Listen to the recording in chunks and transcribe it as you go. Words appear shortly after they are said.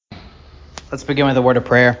Let's begin with a word of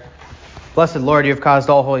prayer. Blessed Lord, you have caused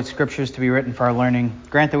all holy scriptures to be written for our learning.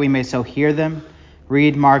 Grant that we may so hear them,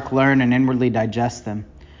 read, mark, learn, and inwardly digest them,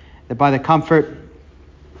 that by the comfort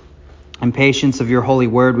and patience of your holy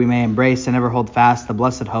word we may embrace and ever hold fast the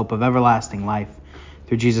blessed hope of everlasting life.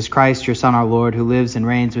 Through Jesus Christ, your Son, our Lord, who lives and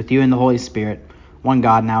reigns with you in the Holy Spirit, one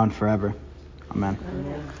God, now and forever. Amen.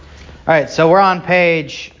 All right, so we're on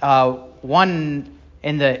page 1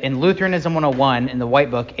 in Lutheranism 101 in the White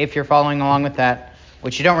Book, if you're following along with that,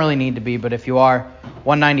 which you don't really need to be, but if you are,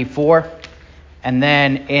 194. And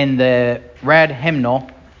then in the red hymnal,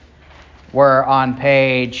 we're on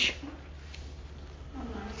page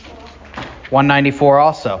 194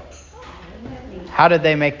 also. How did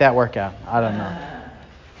they make that work out? I don't know.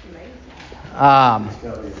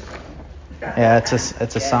 Yeah, it's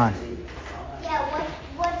a sign. Yeah,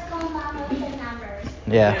 what's going on with the numbers?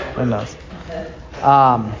 Yeah, who knows?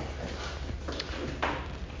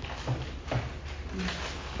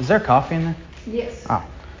 Is there coffee in there? Yes. Oh,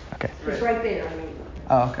 okay. It's right there.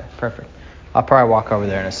 Oh, okay, perfect. I'll probably walk over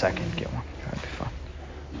there in a second and get one.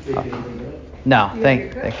 That'd be fun. No,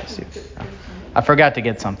 thank you, Steve. I forgot to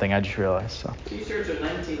get something. I just realized. So. T-shirts are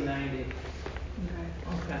 $19.90.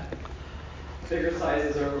 Okay. Bigger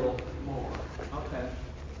sizes are a little more. Okay.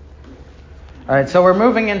 All right, so we're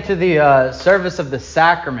moving into the service of the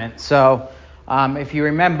sacrament. So, if you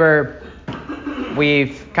remember,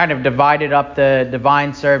 we've kind of divided up the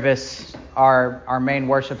divine service, our main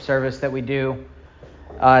worship service that we do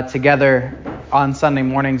together on Sunday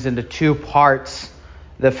mornings, into two parts.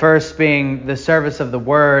 The first being the service of the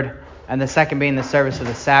Word, and the second being the service of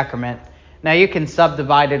the sacrament. Now you can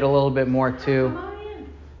subdivide it a little bit more too.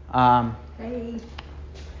 Hey.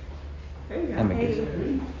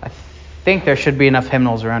 I think there should be enough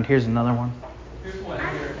hymnals around. Here's another one. Here's one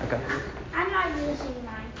here. Okay. I'm not using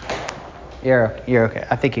mine. You're okay.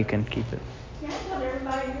 I think you can keep it. That's what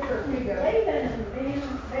everybody here. Here you go.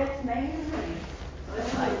 That's May.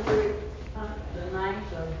 That's like the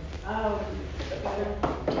 9th of. Oh.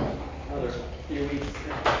 Another few weeks.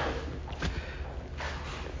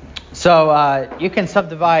 So you can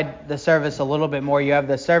subdivide the service a little bit more. You have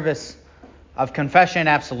the service of confession and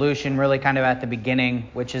absolution really kind of at the beginning,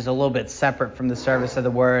 which is a little bit separate from the service of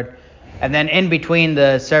the Word. And then in between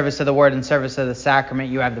the service of the Word and service of the sacrament,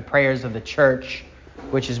 you have the prayers of the church,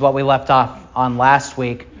 which is what we left off on last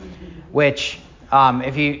week, which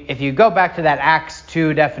if you go back to that Acts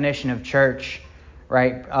 2 definition of church,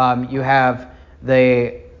 right, you have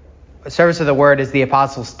the service of the Word is the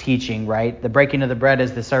apostles' teaching, right? The breaking of the bread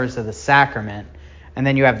is the service of the sacrament. And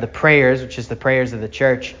then you have the prayers, which is the prayers of the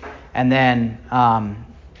church. And then,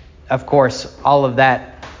 of course, all of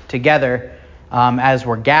that together, as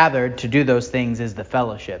we're gathered to do those things, is the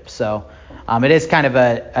fellowship. So it is kind of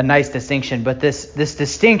a nice distinction. But this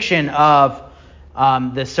distinction of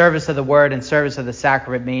the service of the Word and service of the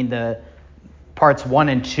sacrament being the parts 1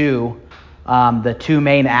 and 2, the two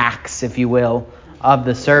main acts, if you will, of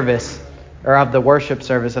the service, or of the worship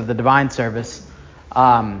service, of the divine service,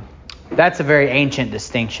 that's a very ancient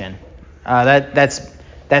distinction.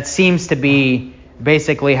 That seems to be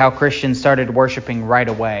basically how Christians started worshiping right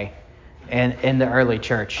away in the early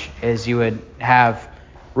church, is you would have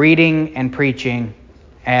reading and preaching,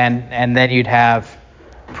 and then you'd have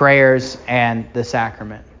prayers and the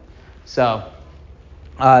sacrament. So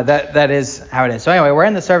that is how it is. So anyway, we're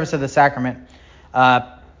in the service of the sacrament,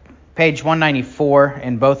 page 194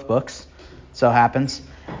 in both books, so happens.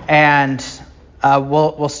 And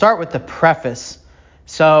we'll start with the preface.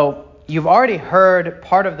 So you've already heard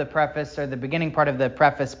part of the preface, or the beginning part of the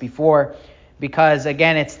preface, before, because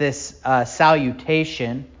again it's this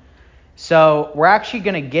salutation. So we're actually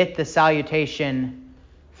going to get the salutation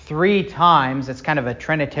 3 times. It's kind of a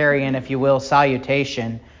Trinitarian, if you will,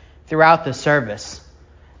 salutation throughout the service.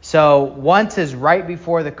 So once is right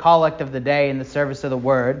before the collect of the day in the service of the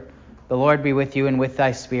Word, the Lord be with you and with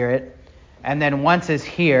thy spirit. And then once is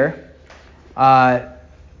here, at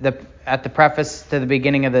the preface to the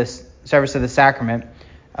beginning of this service of the sacrament,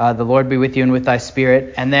 the Lord be with you and with thy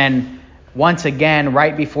spirit. And then once again,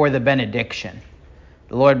 right before the benediction,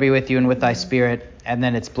 the Lord be with you and with thy spirit. And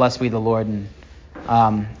then it's blessed be the Lord, and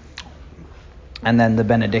then the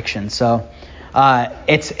benediction. So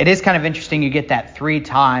it is kind of interesting. You get that 3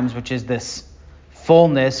 times, which is this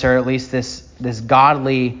fullness, or at least this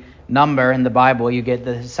godly number in the Bible. You get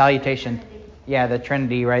the salutation, the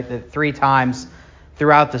Trinity, right? The 3 times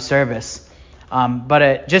throughout the service.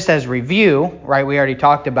 But just as review, right, we already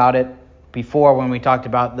talked about it before when we talked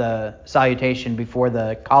about the salutation before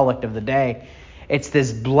the collect of the day. It's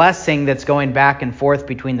this blessing that's going back and forth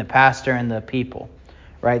between the pastor and the people,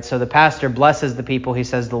 right? So the pastor blesses the people. He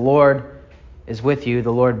says, the Lord is with you.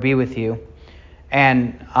 The Lord be with you.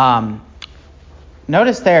 And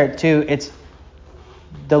notice there too, it's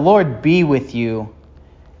the Lord be with you.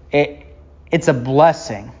 It's a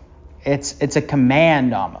blessing. It's a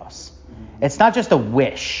command almost. It's not just a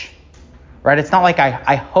wish, right? It's not like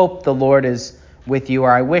I hope the Lord is with you,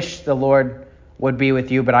 or I wish the Lord would be with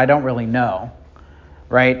you, but I don't really know,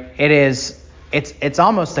 right? It's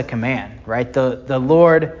almost a command, right? The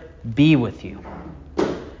Lord be with you.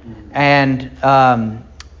 And I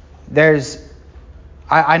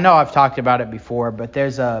know I've talked about it before, but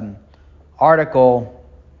there's an article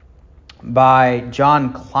by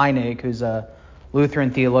John Kleinig, who's a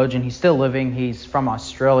Lutheran theologian. He's still living. He's from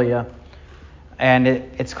Australia. And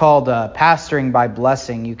it's called Pastoring by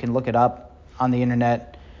Blessing. You can look it up on the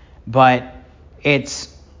internet. But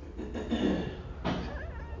it's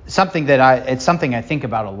something I think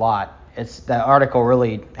about a lot. That article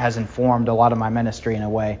really has informed a lot of my ministry in a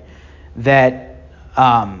way that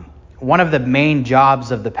one of the main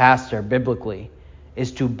jobs of the pastor biblically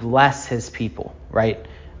is to bless his people, right?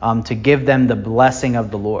 To give them the blessing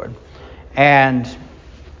of the Lord. And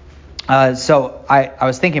so I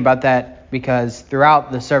was thinking about that because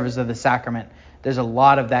throughout the service of the sacrament, there's a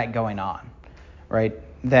lot of that going on, right?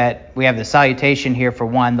 That we have the salutation here for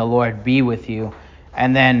one, the Lord be with you.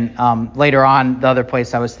 And then later on, the other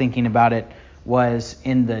place I was thinking about it was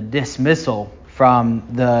in the dismissal from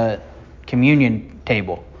the communion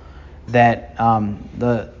table. That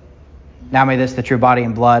now may this, the true body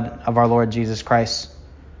and blood of our Lord Jesus Christ,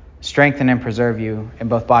 strengthen and preserve you in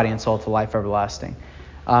both body and soul to life everlasting.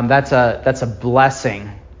 That's a blessing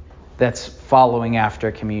that's following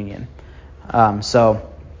after communion. So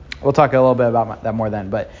we'll talk a little bit about that more then.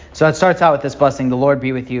 But so it starts out with this blessing, the Lord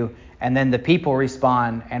be with you, and then the people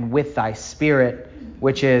respond, and with thy spirit,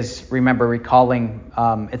 which is, remember, recalling,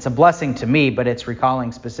 it's a blessing to me, but it's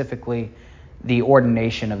recalling specifically the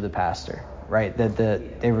ordination of the pastor, right? That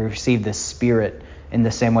they receive the Spirit in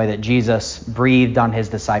the same way that Jesus breathed on his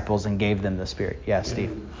disciples and gave them the Spirit. Yeah,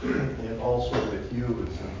 Steve. And also with you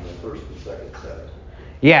is in the first and second setting.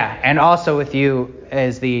 Yeah, and also with you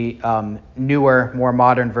is the newer, more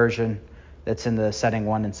modern version that's in the setting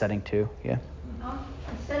 1 and setting 2. Yeah.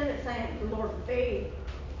 Instead of it saying the Lord be,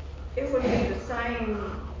 it would be the same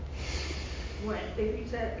if you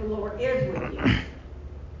said the Lord is with you.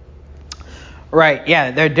 Right,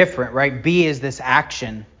 yeah, they're different, right? Be is this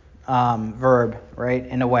action verb, right,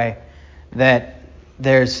 in a way that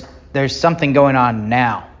there's something going on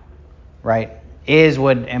now, right? Is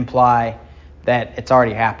would imply that it's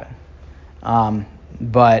already happened.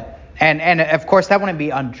 But of course that wouldn't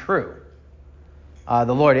be untrue.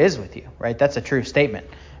 The Lord is with you, right? That's a true statement.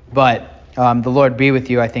 But the Lord be with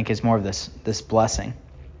you, I think, is more of this blessing.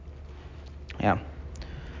 Yeah.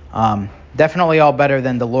 Definitely all better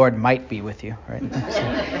than the Lord might be with you, right?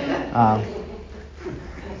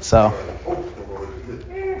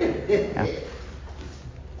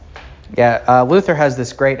 Luther has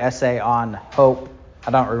this great essay on hope.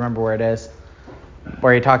 I don't remember where it is,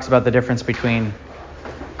 where he talks about the difference between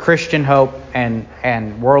Christian hope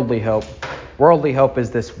and worldly hope. Worldly hope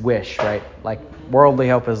is this wish, right? Like worldly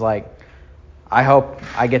hope is like, I hope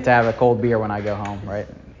I get to have a cold beer when I go home, right?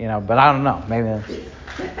 But I don't know.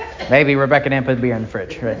 Maybe Rebecca didn't put beer in the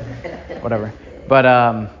fridge, right? Whatever.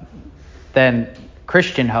 But then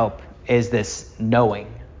Christian hope is this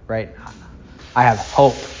knowing, right? I have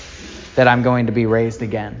hope that I'm going to be raised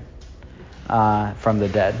again from the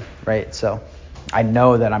dead, right? So I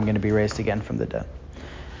know that I'm going to be raised again from the dead.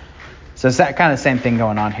 So it's that kind of same thing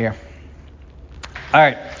going on here. All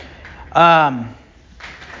right.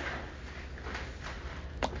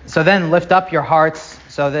 So then lift up your hearts.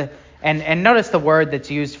 And notice the word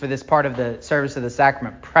that's used for this part of the service of the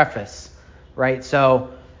sacrament, preface, right?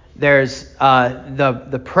 So there's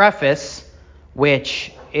the preface,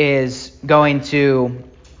 which is going to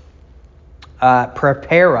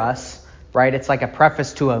prepare us, right? It's like a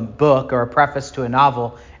preface to a book or a preface to a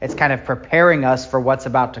novel. It's kind of preparing us for what's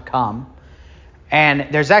about to come. And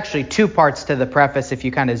there's actually two parts to the preface. If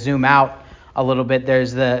you kind of zoom out a little bit,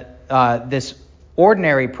 there's this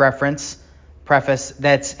ordinary preface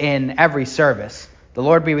that's in every service. The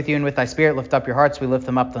Lord be with you and with thy spirit. Lift up your hearts. We lift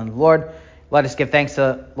them up to the Lord. Let us give thanks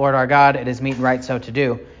to Lord our God. It is meet and right so to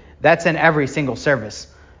do. That's in every single service.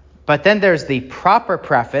 But then there's the proper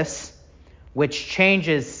preface, which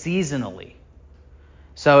changes seasonally.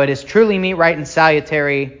 So it is truly meet, right, and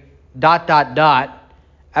salutary, ...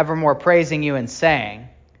 evermore praising you and saying.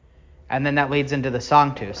 And then that leads into the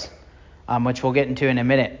Sanctus, which we'll get into in a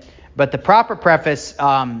minute. But the proper preface,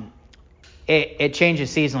 it changes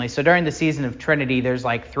seasonally. So during the season of Trinity, there's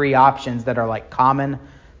like three options that are like common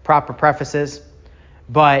proper prefaces,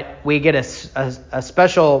 but we get a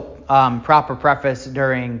special proper preface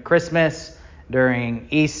during Christmas, during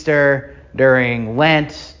Easter, during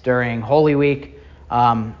Lent, during Holy Week.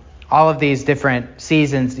 All of these different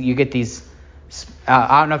seasons, you get these.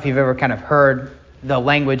 I don't know if you've ever kind of heard the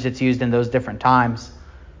language that's used in those different times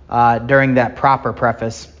during that proper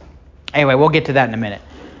preface. Anyway, we'll get to that in a minute.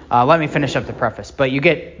 Let me finish up the preface. But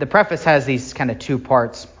the preface has these kind of two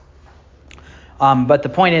parts. But the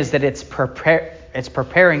point is that it's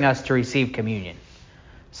preparing us to receive communion.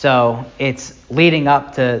 So it's leading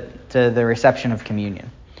up to the reception of communion.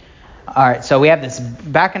 All right, so we have this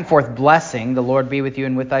back and forth blessing, the Lord be with you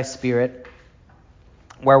and with thy spirit,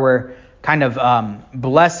 where we're kind of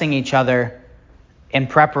blessing each other in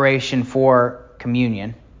preparation for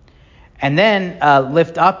communion. And then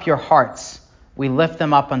lift up your hearts. We lift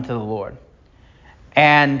them up unto the Lord.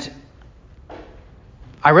 And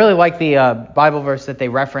I really like the Bible verse that they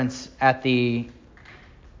reference in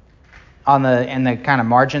the kind of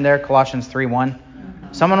margin there, Colossians 3:1.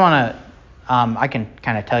 Someone want to, I can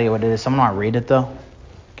kind of tell you what it is. Someone want to read it though?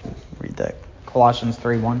 I can read that. Colossians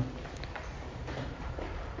 3:1.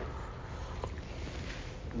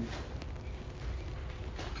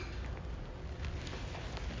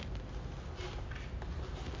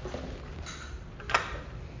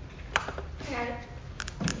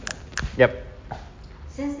 Yep.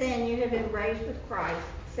 Since then you have been raised with Christ.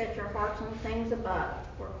 Set your hearts on things above,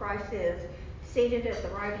 where Christ is, seated at the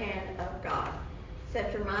right hand of God.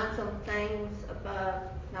 Set your minds on things above,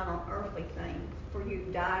 not on earthly things. For you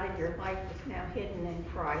died, and your life is now hidden in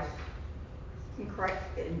Christ.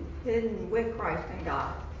 Hidden with Christ in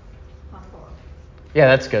God. Yeah,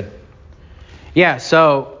 that's good. Yeah,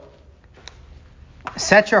 so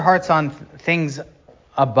set your hearts on things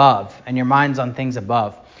above and your minds on things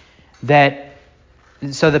above.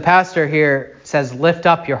 So the pastor here says, lift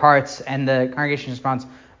up your hearts, and the congregation responds,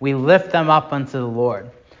 we lift them up unto the Lord.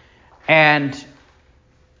 And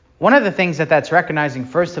one of the things that's recognizing,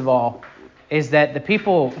 first of all, is that the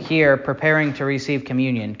people here preparing to receive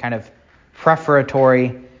communion, kind of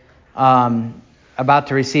preparatory, about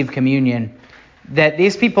to receive communion, that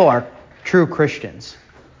these people are true Christians,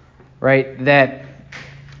 right? That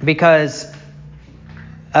because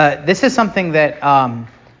this is something that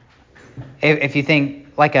if you think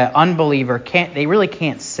like an unbeliever they really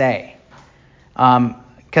can't say,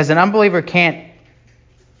 because an unbeliever can't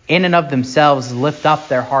in and of themselves lift up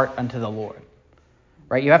their heart unto the Lord,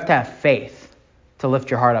 right? You have to have faith to lift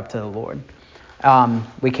your heart up to the Lord.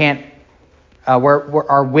 We can't.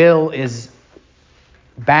 Our will is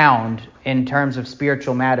bound in terms of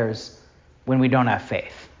spiritual matters when we don't have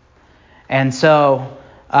faith, and so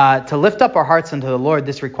to lift up our hearts unto the Lord,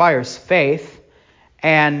 this requires faith.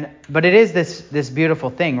 But it is this beautiful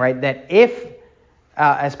thing, right? That if,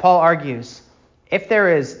 as Paul argues, if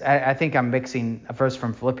there is, I think I'm mixing a verse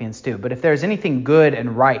from Philippians 2, but if there is anything good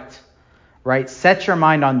and right, set your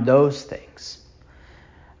mind on those things.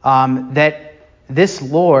 That this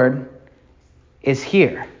Lord is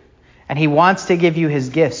here, and he wants to give you his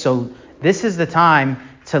gifts. So this is the time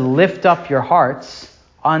to lift up your hearts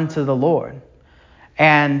unto the Lord.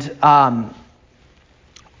 And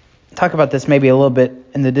talk about this maybe a little bit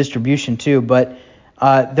in the distribution too, but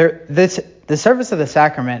the service of the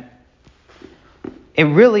sacrament, it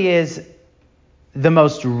really is the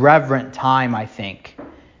most reverent time, I think,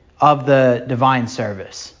 of the divine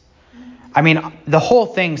service. I mean, the whole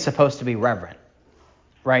thing's supposed to be reverent,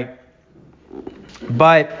 right?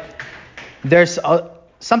 But there's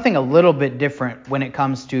something a little bit different when it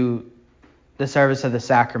comes to the service of the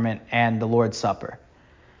sacrament and the Lord's Supper.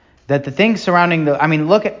 That the things surrounding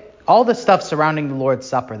look at all the stuff surrounding the Lord's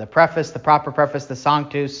Supper, the preface, the proper preface, the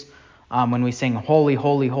Sanctus, when we sing Holy,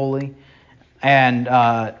 Holy, Holy, and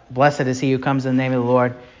blessed is he who comes in the name of the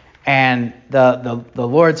Lord, and the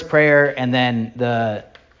Lord's Prayer, and then the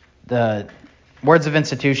words of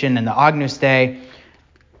institution and the Agnus Dei.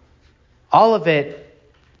 All of it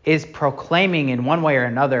is proclaiming in one way or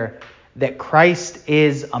another that Christ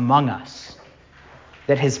is among us,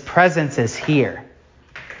 that his presence is here.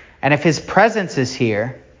 And if his presence is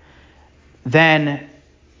here, then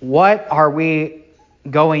what are we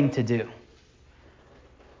going to do?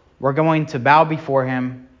 We're going to bow before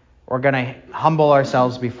him. We're going to humble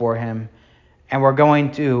ourselves before him. And we're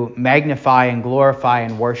going to magnify and glorify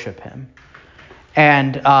and worship him.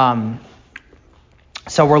 And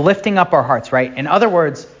so we're lifting up our hearts, right? In other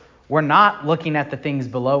words, we're not looking at the things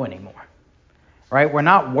below anymore, right? We're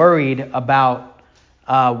not worried about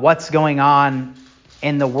what's going on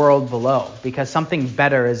in the world below, because something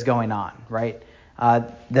better is going on, right? I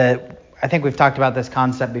think we've talked about this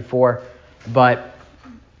concept before, but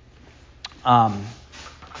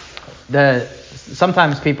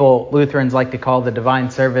Sometimes Lutherans like to call the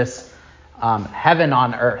divine service heaven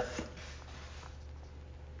on earth.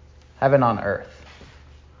 Heaven on earth.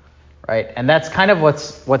 Right? And that's kind of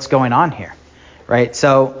what's going on here. Right?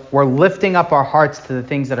 So we're lifting up our hearts to the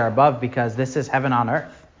things that are above because this is heaven on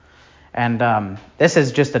earth. And this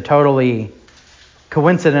is just a totally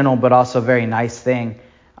coincidental but also very nice thing.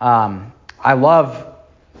 I love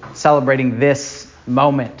celebrating this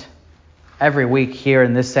moment every week here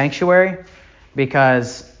in this sanctuary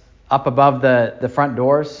because up above the front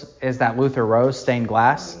doors is that Luther rose stained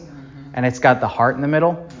glass, and it's got the heart in the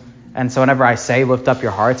middle. And so whenever I say lift up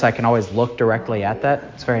your hearts, I can always look directly at that.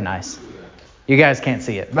 It's very nice. You guys can't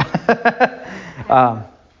see it. Is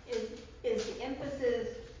the emphasis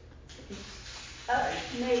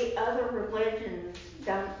made? Other religions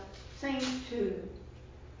don't seem to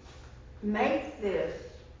make this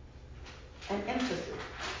an emphasis,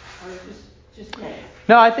 or just me?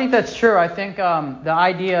 No, I think that's true. I think the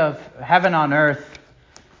idea of heaven on earth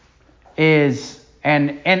is,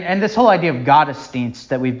 and this whole idea of Gottesdienst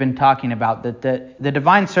that we've been talking about, that the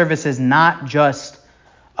divine service is not just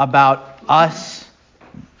about us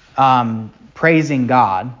praising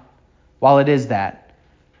God, while it is that,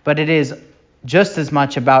 but it is just as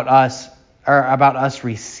much about us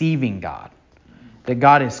receiving God, that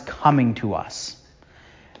God is coming to us.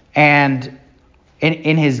 And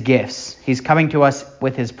in his gifts, he's coming to us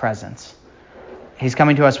with his presence. He's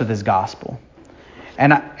coming to us with his gospel.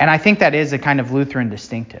 And I think that is a kind of Lutheran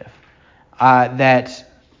distinctive. That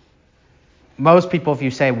most people, if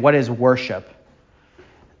you say, what is worship?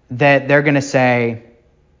 That they're going to say,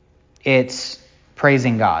 it's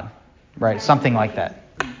praising God, right? Something like that.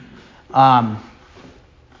 And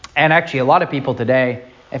actually, a lot of people today,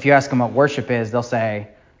 if you ask them what worship is, they'll say,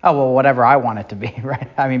 oh, well, whatever I want it to be,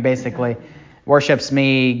 right? I mean, basically, worship's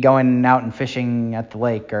me going out and fishing at the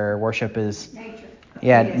lake, or worship is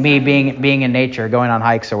Nature. me being in nature, going on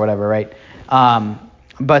hikes or whatever, right?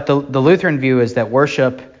 But the Lutheran view is that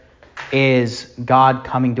worship is God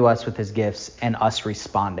coming to us with his gifts and us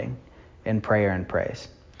responding in prayer and praise.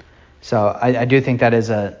 So I do think that is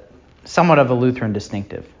a somewhat of a Lutheran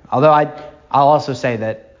distinctive. Although I'll also say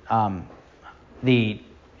that the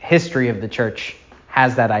history of the church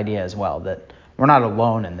has that idea as well, that we're not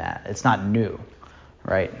alone in that. It's not new,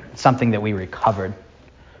 right? It's something that we recovered.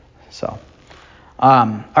 So,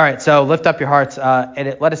 all right, so lift up your hearts.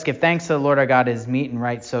 Let us give thanks to the Lord our God. It is meet and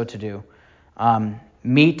right so to do.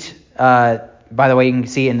 Meet, by the way, you can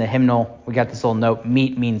see in the hymnal, we got this little note,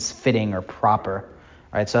 meet means fitting or proper.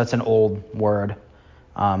 All right, so that's an old word,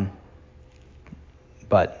 but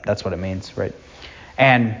that's what it means, right?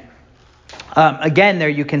 And again, there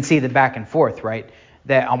you can see the back and forth, right?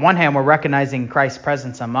 That on one hand, we're recognizing Christ's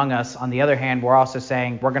presence among us. On the other hand, we're also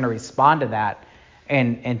saying we're going to respond to that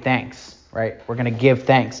in thanks, right? We're going to give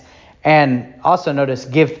thanks. And also notice,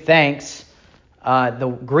 give thanks.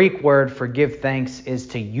 The Greek word for give thanks is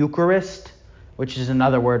to Eucharist, which is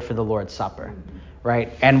another word for the Lord's Supper,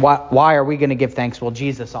 right? And why are we going to give thanks? Well,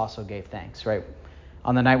 Jesus also gave thanks, right?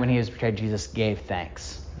 On the night when he was betrayed, Jesus gave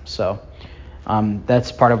thanks. So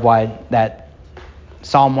that's part of why that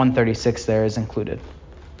Psalm 136 there is included.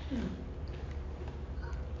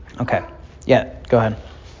 Okay. Yeah, go ahead.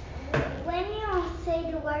 When you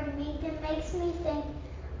say the word meat, it makes me think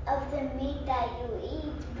of the meat that you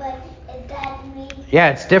eat, but is that meat? Yeah,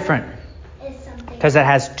 it's different. Is something. Because it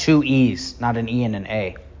has two E's, not an E and an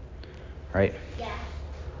A. Right? Yeah.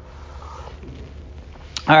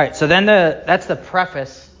 All right, so then that's the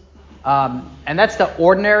preface. And that's the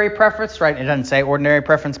ordinary preference, right? It doesn't say ordinary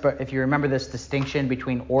preference, but if you remember this distinction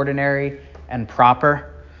between ordinary and proper,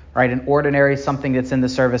 right? An ordinary is something that's in the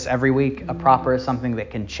service every week. A proper is something that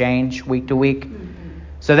can change week to week.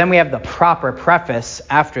 So then we have the proper preface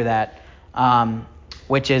after that,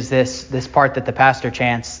 which is this part that the pastor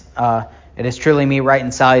chants. It is truly me, right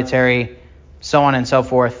and salutary, so on and so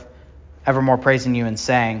forth, evermore praising you and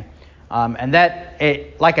saying. And that,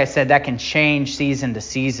 like I said, that can change season to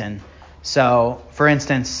season. So, for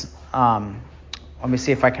instance, let me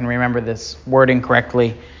see if I can remember this wording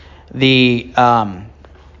correctly. The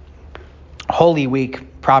Holy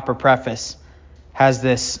Week proper preface has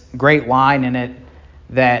this great line in it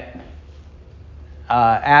that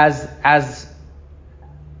as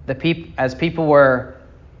people were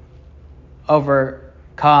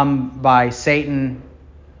overcome by Satan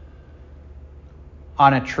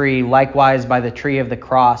on a tree, likewise by the tree of the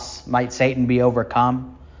cross might Satan be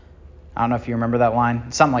overcome. I don't know if you remember that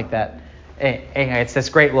line. Something like that. Anyway, it's this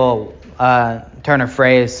great little turn of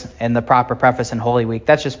phrase in the proper preface in Holy Week.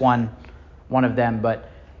 That's just one of them. But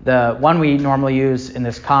The one we normally use in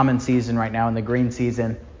this common season right now, in the green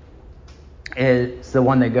season, is the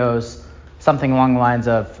one that goes something along the lines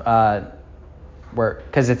of,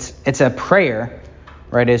 because it's a prayer,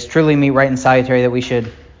 right? It's truly meet, right, and salutary that we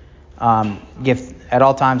should give at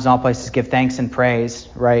all times and all places, give thanks and praise,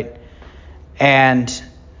 right? And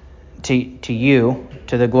to you,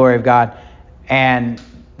 to the glory of God. And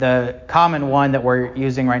the common one that we're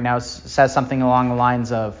using right now says something along the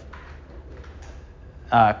lines of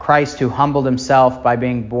Christ who humbled himself by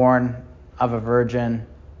being born of a virgin.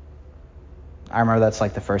 I remember that's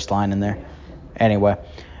like the first line in there. Anyway,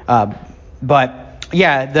 but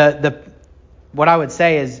yeah, the what I would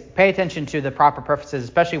say is pay attention to the proper prefaces,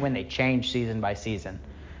 especially when they change season by season,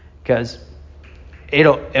 because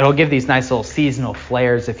it'll give these nice little seasonal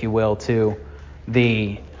flares, if you will, to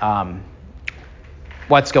the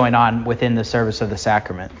what's going on within the service of the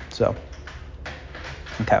sacrament. So,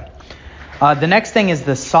 okay. The next thing is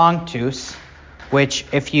the Sanctus, which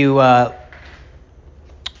if you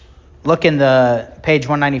look in the page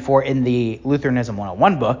 194 in the Lutheranism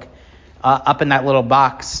 101 book, up in that little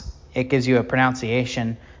box, it gives you a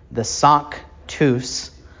pronunciation, the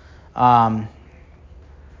Sanctus,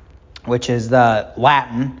 which is the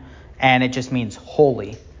Latin, and it just means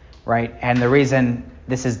holy, right? And the reason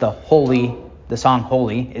this is the song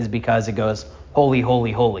holy, is because it goes, holy,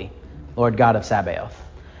 holy, holy, Lord God of Sabaoth,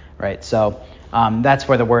 right? So that's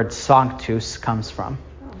where the word Sanctus comes from.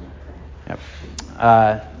 Yep.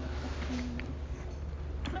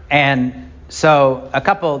 And so a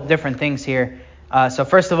couple different things here. So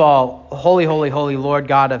first of all, holy, holy, holy, Lord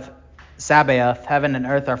God of Sabaoth, heaven and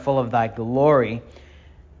earth are full of thy glory.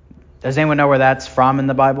 Does anyone know where that's from in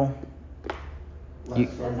the Bible? Last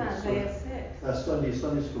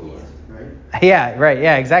Sunday school lesson, right? Yeah, right.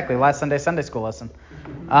 Yeah, exactly. Last Sunday school lesson.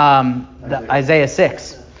 Isaiah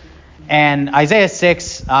 6. And Isaiah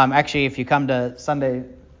 6, actually, if you come to Sunday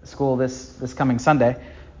school this coming Sunday,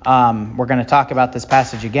 we're going to talk about this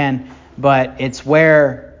passage again. But it's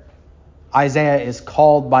where Isaiah is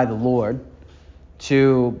called by the Lord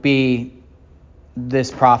to be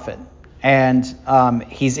this prophet. And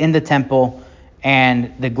he's in the temple,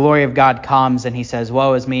 and the glory of God comes, and he says,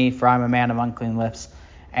 woe is me, for I'm a man of unclean lips.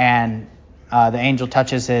 And the angel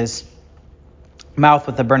touches his mouth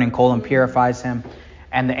with a burning coal and purifies him.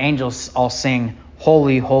 And the angels all sing,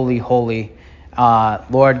 holy, holy, holy,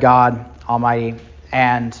 Lord God Almighty.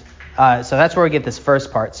 And so that's where we get this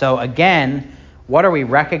first part. So again, what are we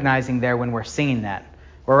recognizing there when we're singing that?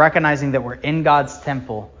 We're recognizing that we're in God's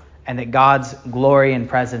temple and that God's glory and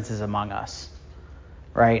presence is among us,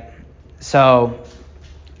 right? So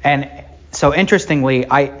interestingly,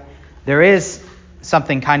 there is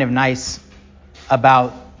something kind of nice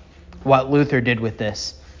about what Luther did with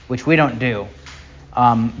this, which we don't do.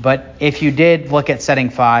 But if you did look at setting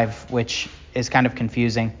 5, which is kind of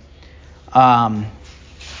confusing,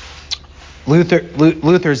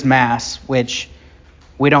 Luther's Mass, which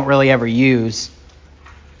we don't really ever use,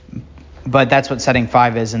 but that's what setting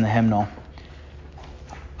 5 is in the hymnal.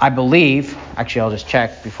 I believe, actually I'll just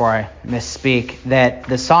check before I misspeak, that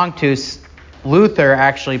the Sanctus Luther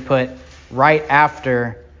actually put right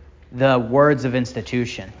after the words of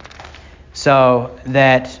institution. So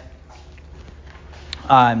that,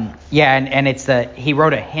 and it's he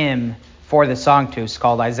wrote a hymn for the Sanctus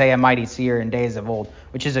called Isaiah Mighty Seer in Days of Old,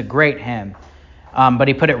 which is a great hymn. But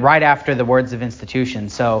he put it right after the words of institution.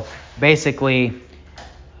 So basically,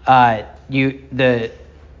 the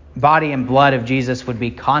body and blood of Jesus would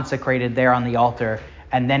be consecrated there on the altar,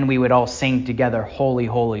 and then we would all sing together, holy,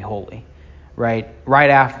 holy, holy, right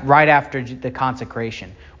after the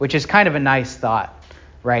consecration, which is kind of a nice thought,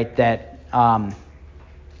 right? That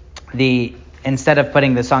instead of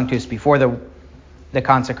putting the Sanctus before the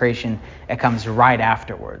consecration, it comes right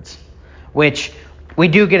afterwards, which we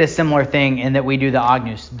do get a similar thing in that we do the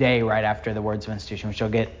Agnus Dei right after the words of institution, which I'll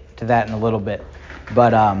get to that in a little bit.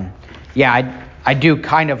 But I do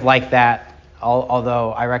kind of like that,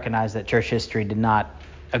 although I recognize that church history did not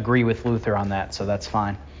agree with Luther on that, so that's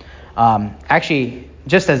fine. Actually,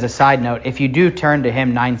 just as a side note, if you do turn to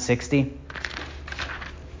hymn 960,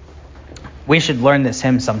 we should learn this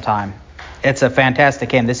hymn sometime. It's a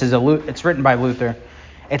fantastic hymn. It's written by Luther.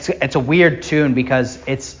 It's a weird tune because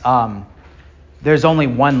it's there's only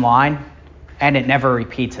one line and it never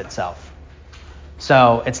repeats itself.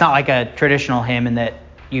 So it's not like a traditional hymn in that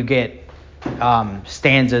you get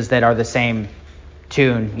stanzas that are the same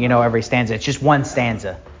tune, every stanza. It's just one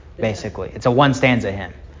stanza, basically. It's a one stanza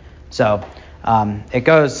hymn. So it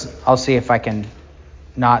goes, I'll see if I can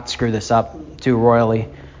not screw this up too royally,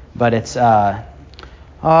 but it's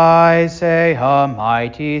Isaiah,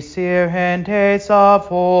 mighty seer in days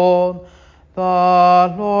of old, the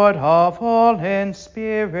Lord of all in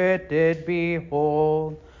spirit did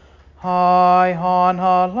behold. High on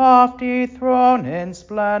a lofty throne in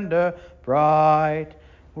splendor bright,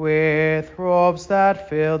 with robes that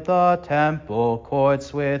filled the temple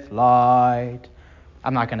courts with light.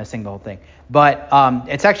 I'm not going to sing the whole thing, but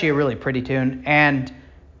it's actually a really pretty tune, and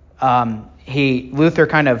Luther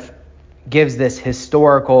kind of gives this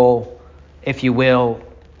historical, if you will,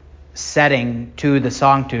 setting to the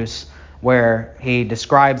Sanctus, where he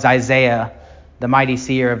describes Isaiah, the mighty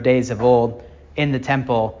seer of days of old, in the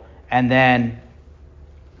temple, and then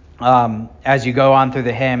as you go on through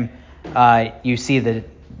the hymn, you see the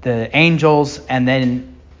angels, and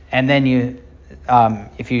then you,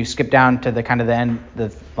 if you skip down to the kind of the end, the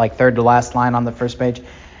third to last line on the first page,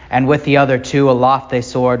 and with the other two aloft they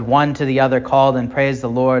soared, one to the other called and praised the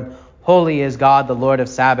Lord. Holy is God, the Lord of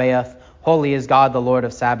Sabaoth. Holy is God, the Lord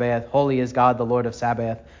of Sabaoth. Holy is God, the Lord of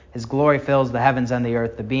Sabaoth. His glory fills the heavens and the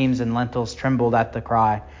earth. The beams and lintels trembled at the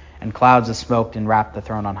cry, and clouds of smoke enwrapped the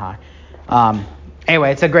throne on high.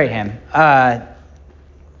 Anyway, it's a great hymn. But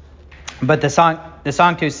the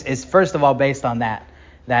Sanctus is first of all based on that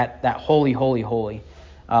holy, holy, holy,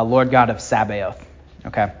 Lord God of Sabaoth.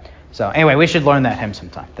 Okay. So anyway, we should learn that hymn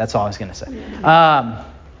sometime. That's all I was going to say.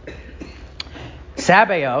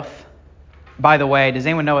 Sabaoth, by the way, does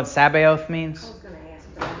anyone know what Sabaoth means? I was going to ask,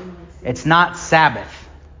 but I didn't see. It's not Sabbath.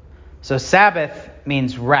 So Sabbath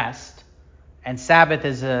means rest, and Sabbath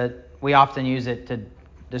we often use it to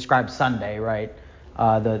describe Sunday, right?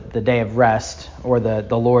 The day of rest, or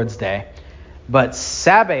the Lord's Day. But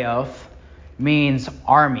Sabaoth means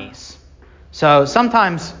armies. So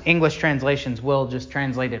sometimes English translations will just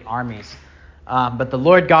translate it armies. But the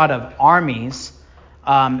Lord God of armies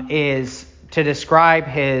is to describe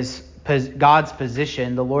God's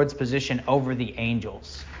position, the Lord's position over the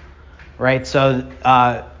angels. Right? So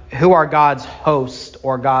who are God's hosts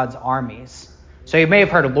or God's armies? So you may have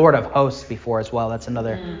heard of Lord of Hosts before as well. That's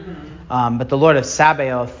another. But the Lord of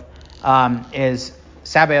Sabaoth is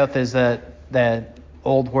the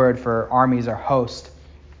old word for armies or host.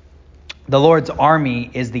 The Lord's army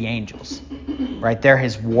is the angels, right? They're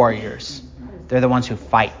his warriors. They're the ones who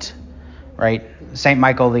fight, right? Saint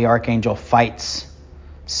Michael the archangel fights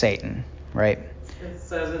Satan, right? It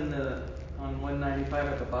says on 195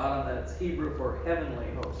 at the bottom that it's Hebrew for heavenly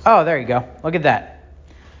host. Oh, there you go. Look at that.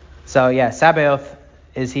 So yeah, Sabaoth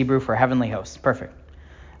is Hebrew for heavenly hosts. Perfect.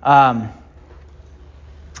 All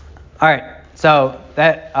right. So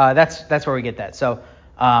that's where we get that. So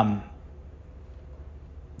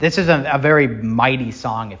this is a very mighty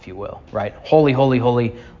song, if you will, right? Holy, holy,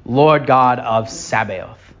 holy, Lord God of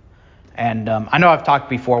Sabaoth. And I know I've talked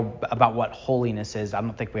before about what holiness is. I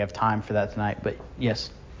don't think we have time for that tonight, but yes.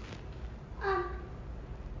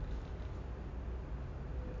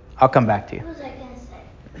 I'll come back to you. What was I going to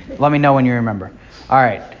say? Let me know when you remember. All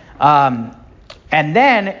right. And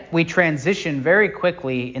then we transition very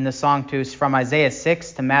quickly in the Sanctus from Isaiah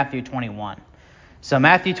 6 to Matthew 21. So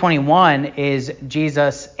Matthew 21 is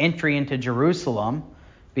Jesus' entry into Jerusalem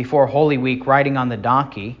before Holy Week, riding on the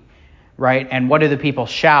donkey, right? And what do the people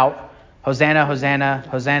shout? Hosanna, Hosanna,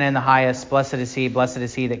 Hosanna in the highest. Blessed is he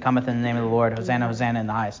that cometh in the name of the Lord. Hosanna, Hosanna in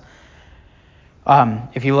the highest.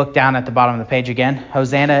 If you look down at the bottom of the page again,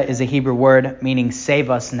 Hosanna is a Hebrew word meaning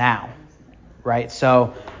save us now, right?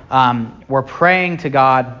 So we're praying to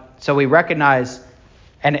God. So we recognize,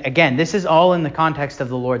 and again, this is all in the context of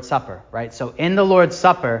the Lord's Supper, right? So in the Lord's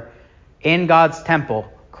Supper, in God's temple,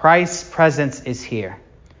 Christ's presence is here.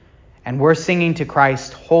 And we're singing to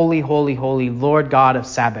Christ, holy, holy, holy, Lord God of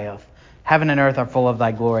Sabaoth. Heaven and earth are full of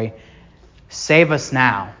thy glory. Save us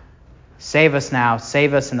now. Save us now.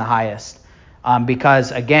 Save us in the highest.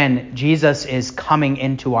 Because, again, Jesus is coming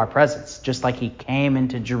into our presence, just like he came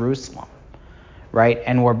into Jerusalem, right?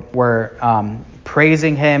 And we're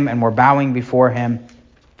praising him, and we're bowing before him.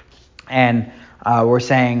 And we're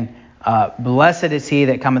saying, blessed is he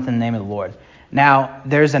that cometh in the name of the Lord. Now,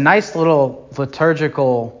 there's a nice little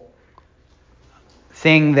liturgical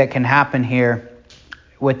thing that can happen here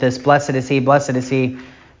with this blessed is he, blessed is he,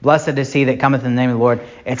 blessed is he that cometh in the name of the Lord.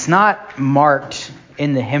 It's not marked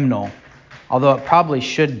in the hymnal, although it probably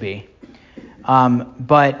should be.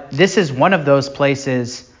 But this is one of those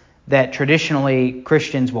places that traditionally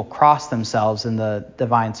Christians will cross themselves in the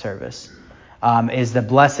divine service, is the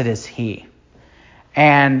blessed is he.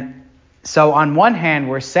 And so on one hand,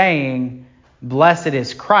 we're saying, blessed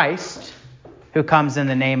is Christ, who comes in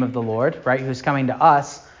the name of the Lord, right, who's coming to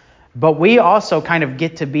us. But we also kind of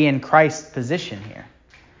get to be in Christ's position here,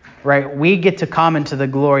 right? We get to come into the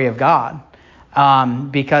glory of God.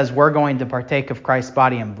 because we're going to partake of Christ's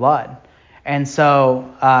body and blood. And so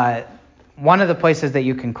one of the places that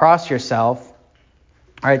you can cross yourself,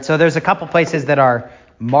 all right, so there's a couple places that are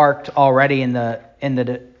marked already in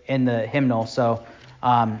the hymnal. So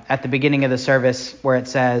at the beginning of the service where it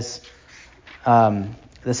says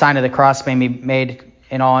the sign of the cross may be made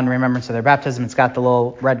in all in remembrance of their baptism, it's got the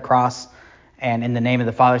little red cross, and in the name of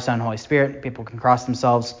the Father, Son, and Holy Spirit, people can cross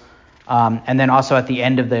themselves. And then also at the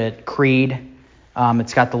end of the creed,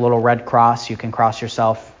 it's got the little red cross. You can cross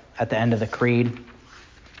yourself at the end of the creed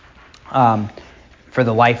for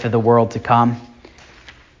the life of the world to come,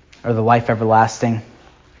 or the life everlasting.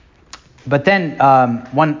 But then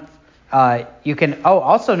you can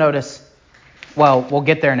also notice, well, we'll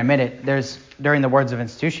get there in a minute. There's during the words of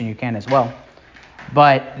institution you can as well.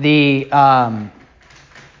 But it's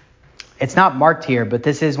not marked here, but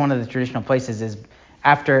this is one of the traditional places, is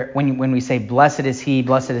after when we say blessed is he,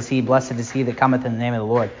 blessed is he, blessed is he that cometh in the name of the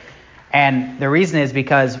Lord. And the reason is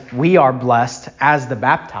because we are blessed as the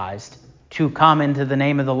baptized to come into the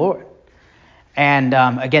name of the Lord. And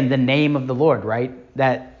again, the name of the Lord, right?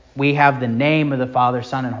 That we have the name of the Father,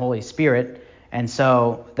 Son, and Holy Spirit. And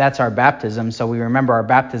so that's our baptism. So we remember our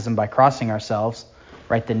baptism by crossing ourselves,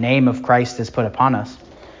 right? The name of Christ is put upon us.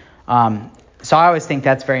 So I always think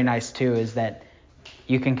that's very nice too, is that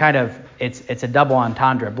you can kind of, it's a double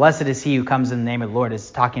entendre. Blessed is he who comes in the name of the Lord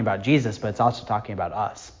is talking about Jesus, but it's also talking about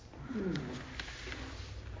us.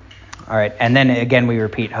 All right, and then again we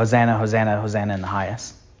repeat, Hosanna, Hosanna, Hosanna in the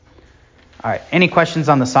highest. All right, any questions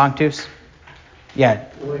on the Sanctus? Yeah.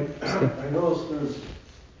 Wait, I noticed there's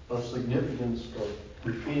a significance of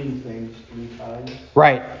repeating things 3 times.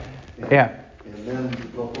 Right, yeah. And then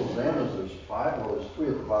the Hosannas, there's 5, well, there's 3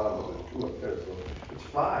 at the bottom, but there's 2 up there, so it's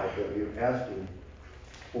 5 that you're asking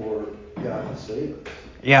for God to save us.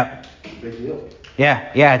 Yeah. It's a big deal.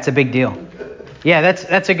 Yeah, it's a big deal. Yeah,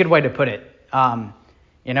 that's a good way to put it.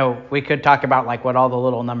 We could talk about like what all the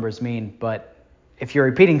little numbers mean, but if you're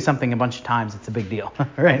repeating something a bunch of times, it's a big deal,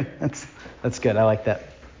 right? That's good. I like that.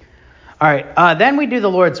 All right, then we do the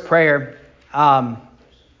Lord's Prayer,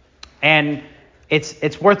 and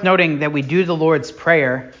it's worth noting that we do the Lord's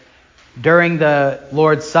Prayer during the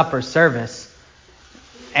Lord's Supper service,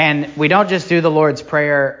 and we don't just do the Lord's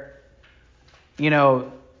Prayer,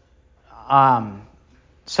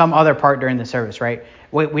 some other part during the service, right?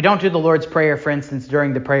 We don't do the Lord's Prayer, for instance,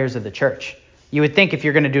 during the prayers of the church. You would think if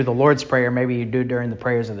you're going to do the Lord's Prayer, maybe you do during the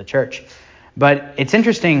prayers of the church. But it's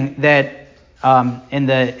interesting that in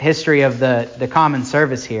the history of the common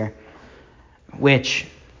service here, which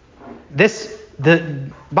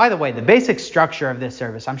by the way, the basic structure of this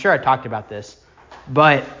service, I'm sure I talked about this,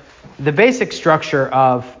 but the basic structure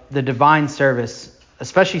of the divine service,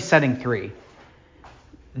 especially setting 3,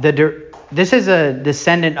 this is a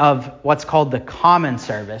descendant of what's called the common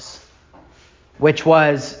service, which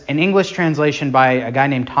was an English translation by a guy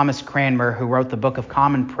named Thomas Cranmer, who wrote the Book of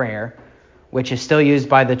Common Prayer, which is still used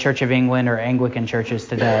by the Church of England or Anglican churches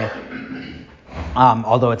today,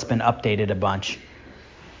 although it's been updated a bunch.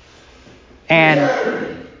 And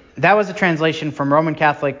that was a translation from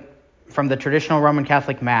the traditional Roman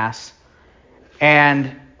Catholic Mass.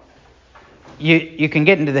 And you can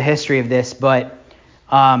get into the history of this, but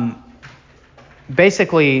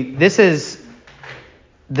basically this is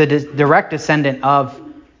the direct descendant of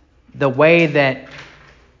the way that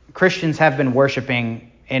Christians have been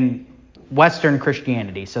worshiping in Western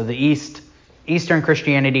Christianity. So the Eastern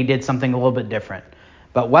Christianity did something a little bit different.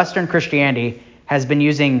 But Western Christianity has been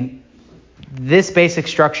using this basic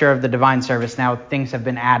structure of the divine service. Now things have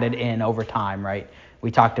been added in over time, right?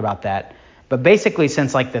 We talked about that. But basically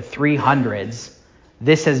since like the 300s,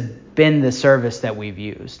 this has been the service that we've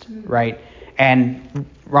used, right? And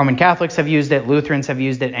Roman Catholics have used it, Lutherans have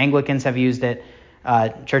used it, Anglicans have used it,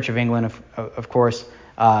 Church of England, of course,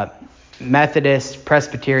 Methodists,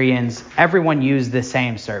 Presbyterians, everyone used the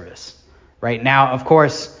same service, right? Now, of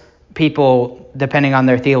course, people, depending on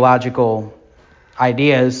their theological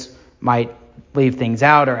ideas, might leave things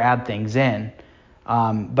out or add things in.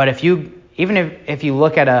 But if you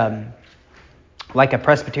look at a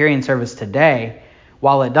Presbyterian service today,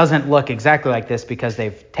 while it doesn't look exactly like this because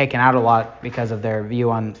they've taken out a lot because of their view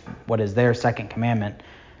on what is their second commandment,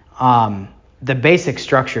 the basic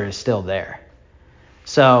structure is still there.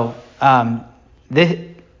 So and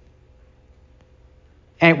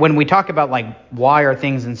when we talk about like why are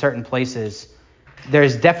things in certain places,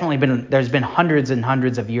 there's been hundreds and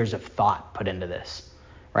hundreds of years of thought put into this,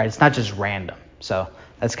 right? It's not just random. So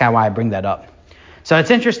that's kind of why I bring that up. So it's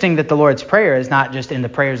interesting that the Lord's Prayer is not just in the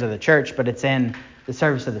prayers of the church, but it's in the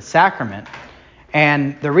service of the sacrament.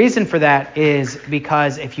 And the reason for that is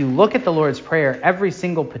because if you look at the Lord's Prayer, every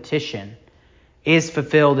single petition is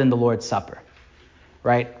fulfilled in the Lord's Supper,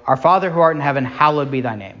 right? Our Father who art in heaven, hallowed be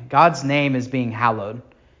thy name. God's name is being hallowed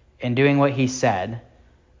in doing what he said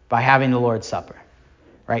by having the Lord's Supper,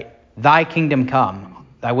 right? Thy kingdom come,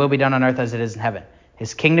 thy will be done on earth as it is in heaven.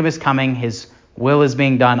 His kingdom is coming, his will is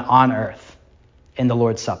being done on earth in the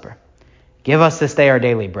Lord's Supper. Give us this day our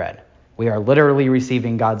daily bread. We are literally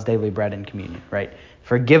receiving God's daily bread in communion, right?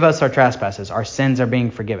 Forgive us our trespasses. Our sins are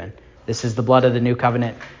being forgiven. This is the blood of the new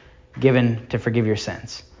covenant given to forgive your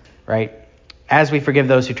sins, right? As we forgive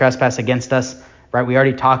those who trespass against us, right? We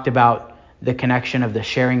already talked about the connection of the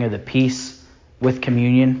sharing of the peace with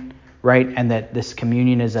communion, right? And that this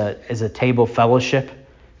communion is a table fellowship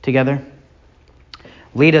together.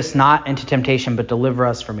 Lead us not into temptation, but deliver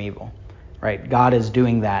us from evil, right? God is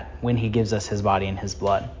doing that when he gives us his body and his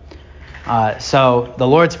blood. So the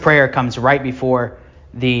Lord's Prayer comes right before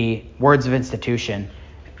the words of institution.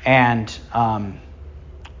 And I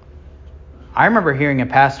remember hearing a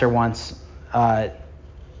pastor once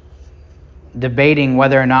debating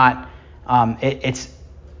whether or not it's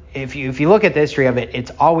if you look at the history of it,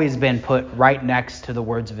 it's always been put right next to the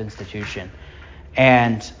words of institution.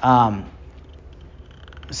 And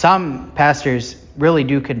some pastors really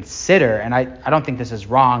do consider, and I don't think this is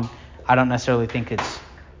wrong, I don't necessarily think it's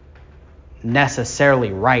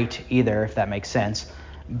necessarily right either, if that makes sense,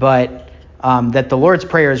 but that the Lord's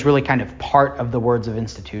Prayer is really kind of part of the words of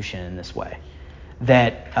institution in this way.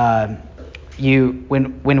 That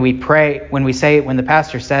when we pray, when the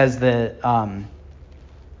pastor says the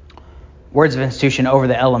words of institution over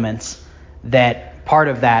the elements, that part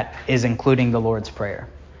of that is including the Lord's Prayer.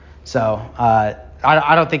 So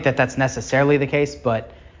I don't think that that's necessarily the case,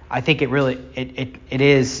 but I think it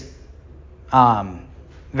is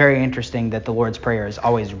very interesting that the Lord's Prayer is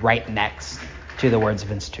always right next to the words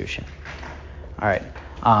of institution. All right.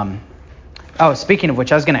 Speaking of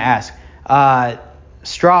which, I was going to ask,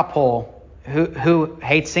 straw poll, who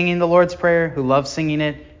hates singing the Lord's Prayer, who loves singing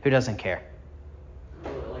it, who doesn't care? I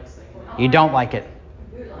really like singing. You don't like it.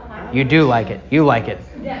 You do like it. You like it.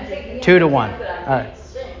 2-1. All right.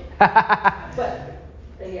 I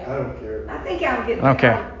don't care. I think I'll get.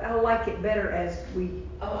 Okay. I'll like it better as we do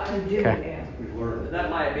Okay. it now. We learn. That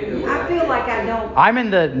might be the I feel like I don't. I'm in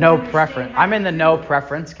the no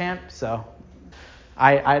preference camp, so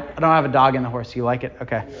I don't have a dog in the horse. You like it?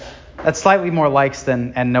 Okay. That's slightly more likes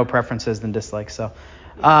and no preferences than dislikes. So,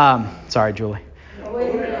 sorry, Julie. Oh, wait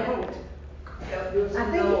a minute. I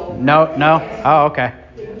think No. Oh, okay. I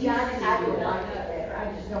would like it better.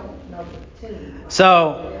 I just don't know the tune.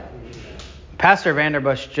 So, Pastor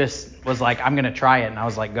Vanderbush just was like, "I'm going to try it," and I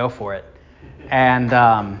was like, "Go for it." And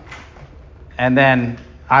then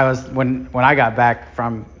I was when I got back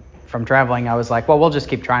from traveling, I was like, "Well, we'll just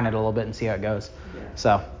keep trying it a little bit and see how it goes."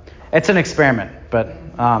 So, it's an experiment, but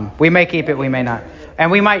we may keep it, we may not,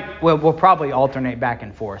 and we'll probably alternate back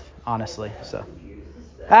and forth, honestly. So,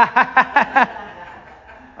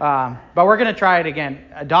 but we're going to try it again.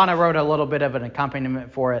 Donna wrote a little bit of an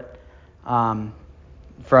accompaniment for it.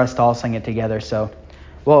 For us to all sing it together, so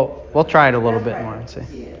we'll try it a little bit more and see.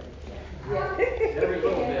 Every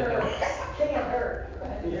little bit helps.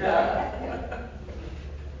 Yeah.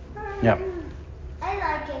 Yep. I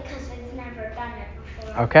like it because I've never done it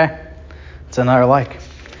before. Okay. It's another like.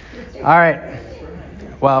 All right.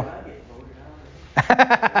 Well.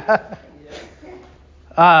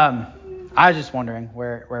 I was just wondering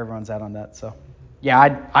where everyone's at on that. So,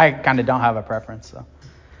 yeah, I kind of don't have a preference. So.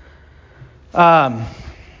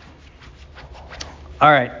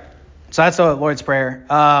 All right. So that's the Lord's Prayer.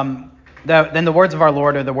 Then the words of our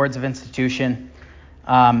Lord are the words of institution.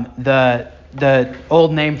 The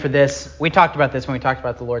old name for this, we talked about this when we talked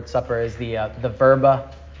about the Lord's Supper, is the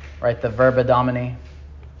verba, right? The verba Domini.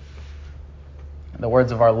 The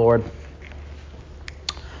words of our Lord.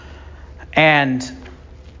 And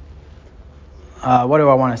what do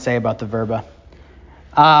I want to say about the verba?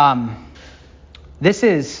 This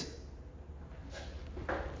is,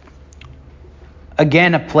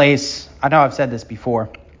 again, a place, I know I've said this before.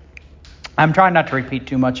 I'm trying not to repeat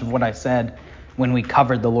too much of what I said when we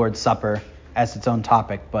covered the Lord's Supper as its own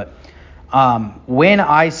topic, but when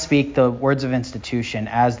I speak the words of institution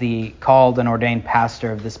as the called and ordained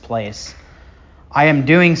pastor of this place, I am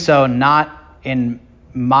doing so not in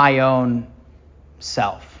my own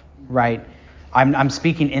self, right? I'm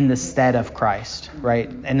speaking in the stead of Christ, right?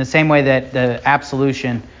 In the same way that the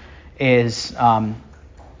absolution is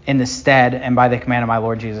in the stead and by the command of my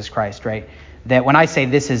Lord Jesus Christ, right? That when I say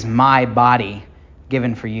this is my body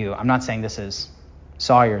given for you, I'm not saying this is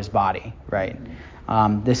Sawyer's body, right?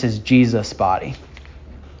 This is Jesus' body.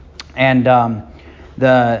 And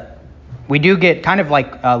we do get kind of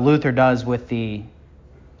like Luther does with the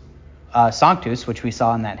Sanctus, which we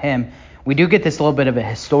saw in that hymn. We do get this little bit of a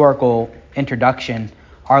historical introduction.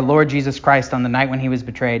 Our Lord Jesus Christ, on the night when he was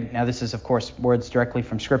betrayed, now this is, of course, words directly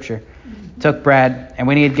from Scripture, took bread, and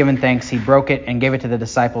when he had given thanks, he broke it and gave it to the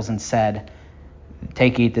disciples and said,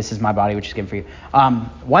 "Take, eat, this is my body, which is given for you."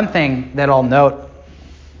 One thing that I'll note,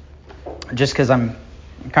 just because I'm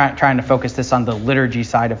trying to focus this on the liturgy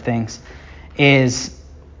side of things, is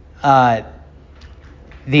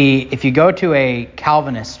if you go to a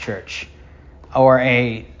Calvinist church or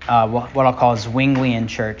a what I'll call a Zwinglian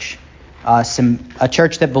church, a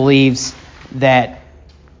church that believes that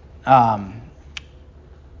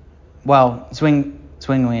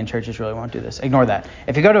Zwinglian churches really won't do this. Ignore that.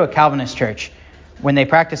 If you go to a Calvinist church, when they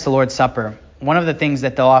practice the Lord's Supper, one of the things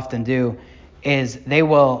that they'll often do is they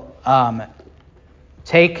will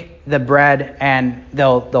take the bread and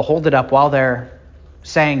they'll hold it up while they're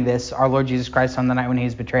saying this. Our Lord Jesus Christ, on the night when he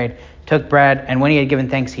was betrayed, took bread, and when he had given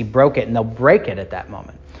thanks, he broke it, and they'll break it at that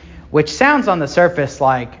moment. Which sounds on the surface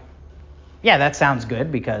like, yeah, that sounds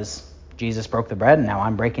good because Jesus broke the bread, and now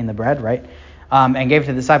I'm breaking the bread, right? And gave it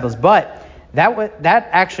to the disciples. But that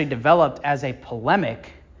actually developed as a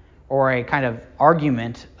polemic or a kind of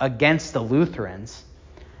argument against the Lutherans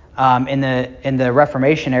in the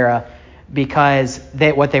Reformation era, because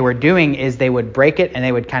what they were doing is they would break it and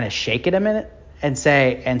they would kind of shake it a minute and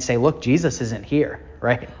say, look, Jesus isn't here,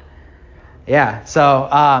 right? Yeah. So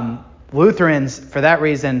Lutherans, for that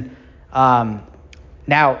reason, now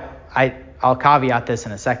I'll caveat this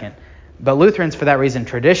in a second, but Lutherans, for that reason,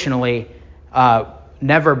 traditionally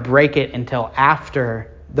never break it until after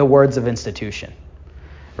the words of institution,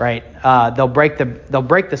 right? They'll break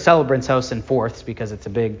the celebrant's host in fourths because it's a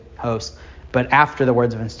big host, but after the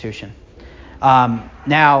words of institution.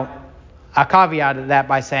 Now, I caveated that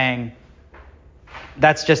by saying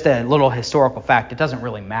that's just a little historical fact. It doesn't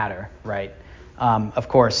really matter, right? Of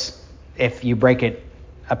course, if you break it,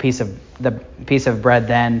 the piece of bread,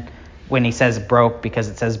 then when he says broke, because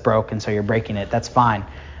it says broke, and so you're breaking it, that's fine.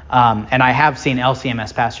 And I have seen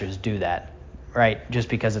LCMS pastors do that, right? Just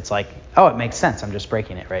because it's like, oh, it makes sense. I'm just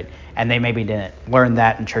breaking it, right? And they maybe didn't learn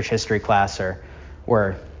that in church history class, or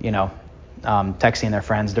were, texting their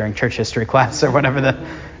friends during church history class, or whatever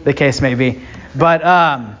the case may be. But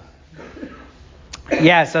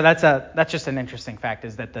yeah, so that's just an interesting fact,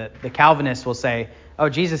 is that the Calvinists will say, oh,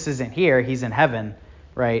 Jesus isn't here, he's in heaven,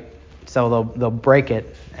 right? So they'll break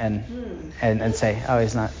it and say, oh,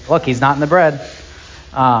 he's not. Look, he's not in the bread.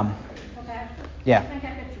 Okay. Yeah. I think I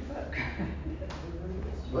got your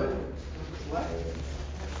book.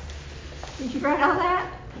 Did you write all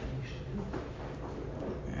that?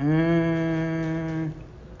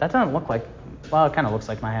 That doesn't look like. Well, it kind of looks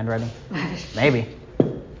like my handwriting. Maybe.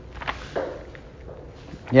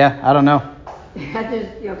 Yeah, I don't know.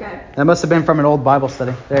 Okay. That must have been from an old Bible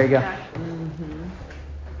study. There you go. Okay.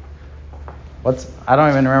 I don't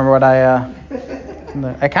even remember what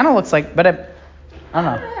it kind of looks like, but I don't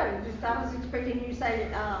know. I was expecting you to say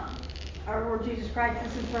that our Lord Jesus Christ,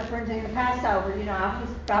 this is referencing the Passover. I was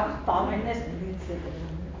following this.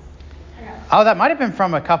 Oh, that might have been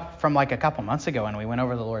from a couple months ago when we went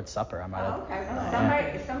over the Lord's Supper. I might have. Okay.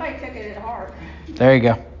 Well, somebody took it at heart. There you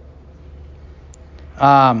go.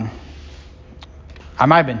 I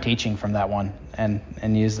might have been teaching from that one and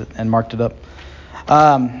used it and marked it up.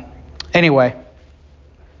 Anyway,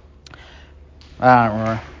 I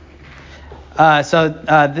don't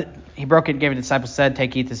remember. He broke it and gave it to the disciples, said,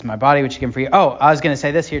 "Take, eat, this is my body, which is given for you." Oh, I was going to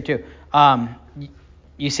say this here too.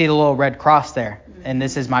 You see the little red cross there, and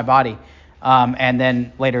this is my body. And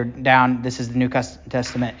then later down, this is the New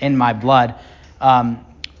Testament in my blood.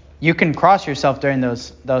 You can cross yourself during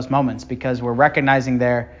those moments, because we're recognizing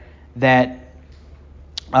there that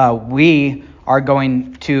we are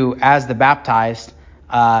going to, as the baptized,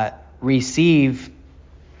 receive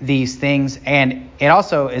these things, and it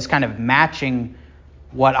also is kind of matching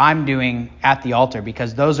what I'm doing at the altar,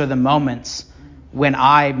 because those are the moments when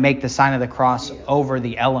I make the sign of the cross over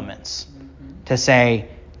the elements to say,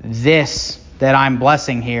 this that I'm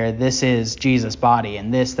blessing here, this is Jesus' body,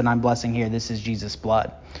 and this that I'm blessing here, this is Jesus'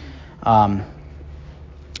 blood.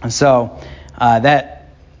 So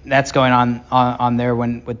that's going on there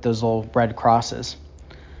with those little red crosses.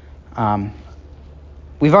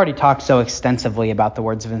 We've already talked so extensively about the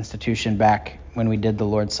words of institution back when we did the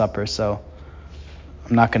Lord's Supper, so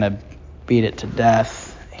I'm not going to beat it to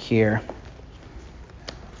death here.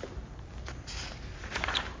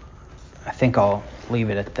 I think I'll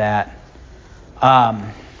leave it at that. All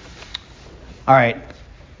right.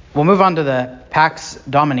 we'll move on to the Pax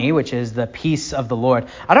Domini, which is the peace of the Lord.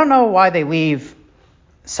 I don't know why they leave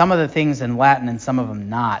some of the things in Latin and some of them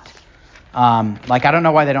not. Like, I don't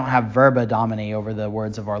know why they don't have Verba Domini over the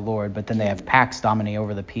words of our Lord, but then they have Pax Domini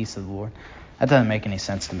over the peace of the Lord. That doesn't make any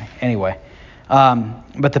sense to me. Anyway,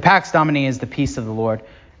 but the Pax Domini is the peace of the Lord,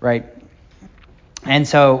 right? And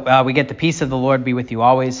so we get the peace of the Lord be with you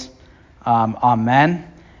always. Amen.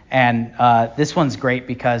 And this one's great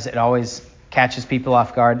because it always catches people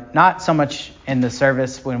off guard. Not so much in the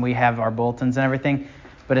service when we have our bulletins and everything,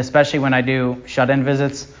 but especially when I do shut-in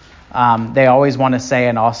visits. They always want to say,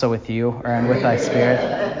 and also with you, or and with thy spirit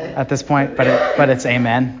at this point, but it's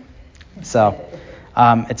amen. So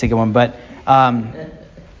it's a good one. But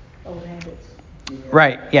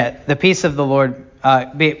right, yeah, the peace of the Lord.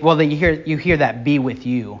 You hear that be with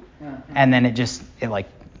you, and then it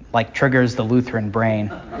like triggers the Lutheran brain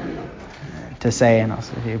to say and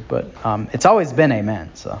also with you. But it's always been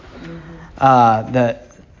amen. So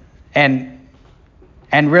and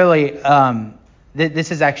really.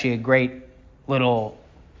 This is actually a great little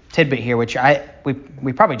tidbit here, which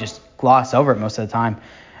we probably just gloss over it most of the time.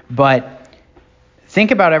 But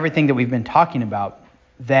think about everything that we've been talking about,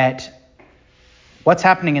 that what's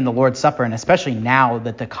happening in the Lord's Supper, and especially now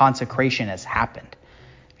that the consecration has happened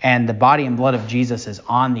and the body and blood of Jesus is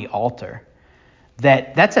on the altar,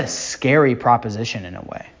 that's a scary proposition in a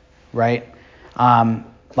way, right?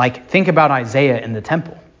 Like, think about Isaiah in the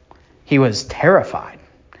temple. He was terrified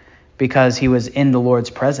because he was in the Lord's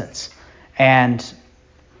presence. And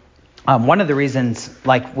one of the reasons,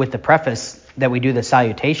 like with the preface, that we do the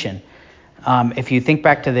salutation, if you think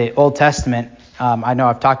back to the Old Testament, I know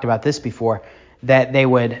I've talked about this before, that they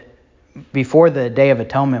would, before the Day of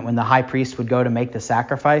Atonement, when the high priest would go to make the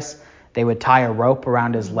sacrifice, they would tie a rope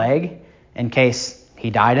around his leg in case he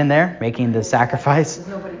died in there making the sacrifice.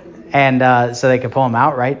 And so they could pull him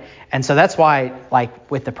out, right? And so that's why, like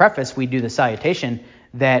with the preface, we do the salutation,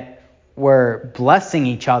 that we're blessing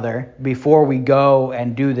each other before we go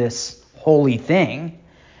and do this holy thing.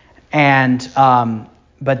 And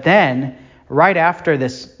but then right after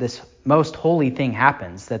this most holy thing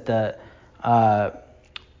happens, that the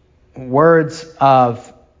words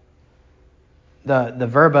of the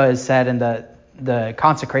verba is said and the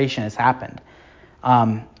consecration has happened,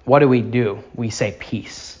 what do? We say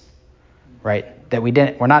peace, right? That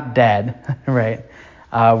we're not dead, right?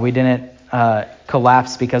 We didn't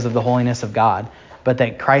collapse because of the holiness of God, but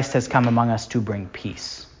that Christ has come among us to bring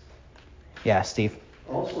peace. Yeah, Steve?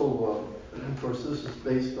 Also, of course, this is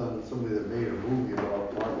based on somebody that made a movie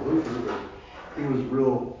about Martin Luther, but he was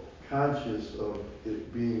real conscious of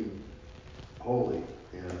it being holy.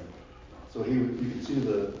 And so you can see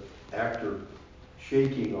the actor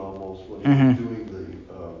shaking almost when he was doing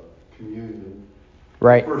the communion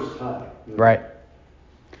right. the first time. You know? Right.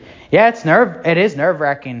 Yeah, it is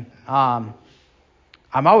nerve-wracking. I'm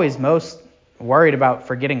always most worried about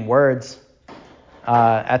forgetting words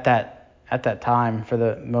at that time for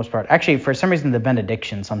the most part. Actually, for some reason, the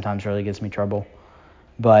benediction sometimes really gives me trouble.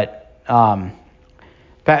 But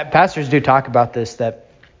pastors do talk about this, that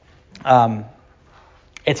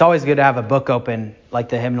it's always good to have a book open, like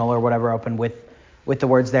the hymnal or whatever, open with the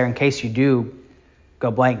words there in case you do go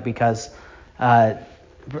blank, because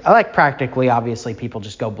practically, obviously, people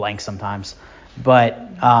just go blank sometimes. But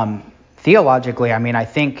theologically, I mean, I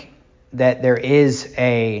think that there is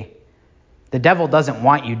the devil doesn't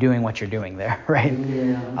want you doing what you're doing there, right?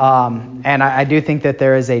 Yeah. And I do think that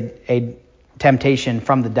there is a temptation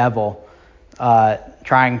from the devil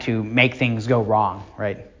trying to make things go wrong,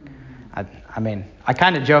 right? I mean, I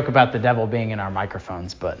kind of joke about the devil being in our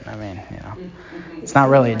microphones, but I mean, it's not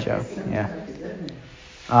really a joke. Yeah.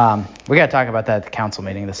 We got to talk about that at the council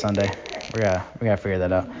meeting this Sunday. We gotta figure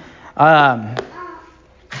that out.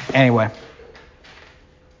 Anyway.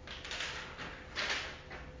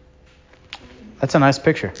 That's a nice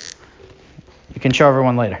picture. You can show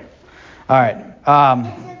everyone later. All right. It's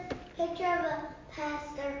a picture of a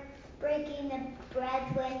pastor breaking the bread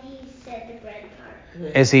when he said the bread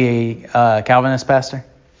part. Is he a Calvinist pastor?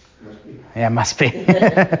 Must be. Yeah, must be.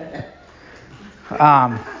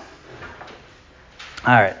 All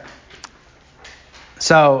right.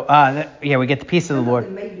 So, we get the peace of the Lord. They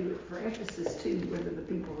may do it for emphasis too, whether the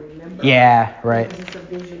people remember. Yeah, right. Because it's a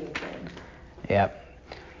visual thing. Yep.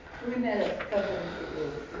 We met a couple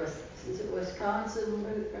of, is it Wisconsin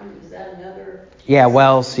Lutheran? Is that another? Yeah,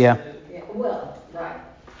 Wells, yeah. Yeah, well, right.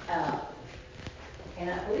 And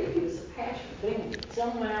I believe he was a pastor. But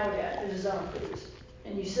some went out to the zone cruise.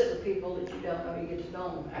 And you sit with people that you don't know, you get to know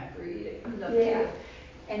them after you eat. Yeah.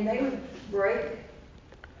 And they would break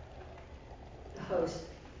the host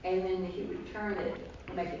and then he would turn it,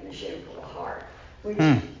 make it in the shape of a heart. Which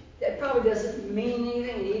that probably doesn't mean anything,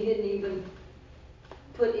 and he didn't even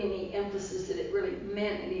put any emphasis that it really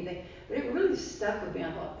meant anything. But it really stuck with me.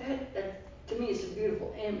 I thought, that to me is a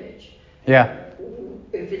beautiful image. Yeah.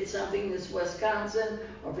 If it's something that's Wisconsin,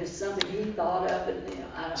 or if it's something he thought of, and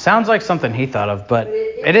I don't Sounds know. like something he thought of, but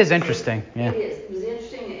it is interesting. Yeah. It is. It was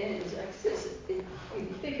interesting, and it was, like I said, if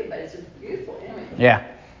you think about it, it's a beautiful image. Yeah.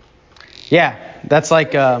 Yeah. That's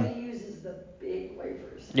like. He uses the big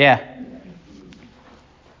wafers. Yeah.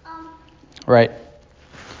 Right.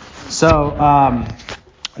 So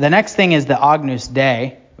the next thing is the Agnus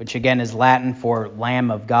Dei, which again is Latin for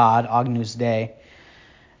Lamb of God, Agnus Dei.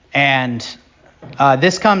 And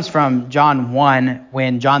this comes from John 1,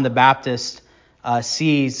 when John the Baptist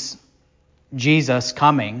sees Jesus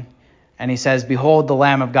coming, and he says, "Behold the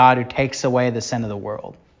Lamb of God who takes away the sin of the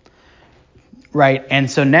world." Right?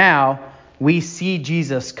 And so now we see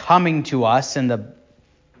Jesus coming to us in the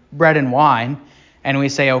bread and wine, and we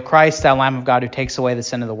say, "O Christ, thou Lamb of God who takes away the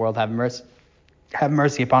sin of the world, have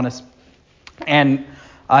mercy upon us." And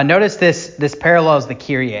notice this parallels the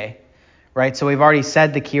Kyrie, right? So we've already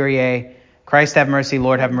said the Kyrie, Christ have mercy,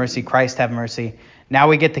 Lord have mercy, Christ have mercy. Now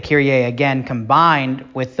we get the Kyrie again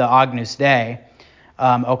combined with the Agnus Dei.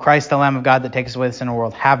 O Christ, the Lamb of God that takes away the sin of the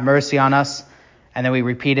world, have mercy on us. And then we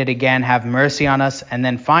repeat it again, have mercy on us. And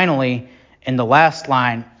then finally, in the last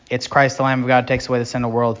line, it's Christ, the Lamb of God, takes away the sin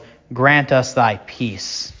of the world, grant us thy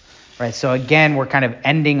peace. Right? So again, we're kind of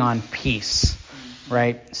ending on peace.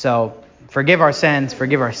 Right? So forgive our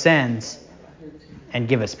sins, and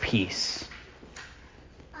give us peace.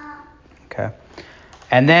 Okay.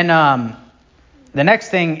 And then the next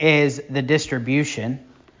thing is the distribution.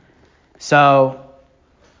 So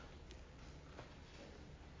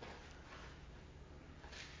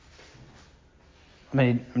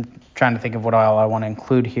I'm trying to think of what all I want to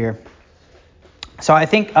include here. So I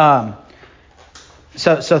think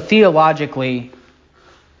so theologically,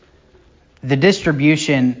 the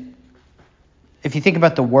distribution, if you think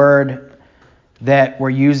about the word that we're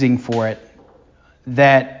using for it,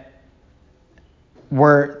 that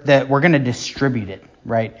we're going to distribute it,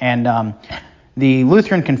 right? And the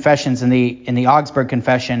Lutheran confessions in the Augsburg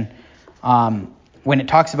Confession, when it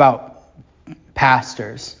talks about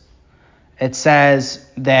pastors, it says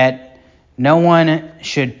that no one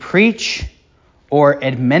should preach or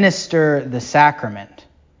administer the sacrament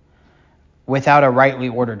without a rightly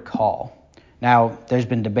ordered call. Now, there's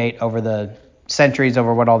been debate over the centuries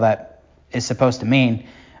over what all that is supposed to mean,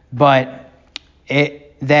 but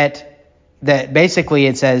that basically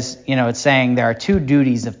it says, it's saying there are two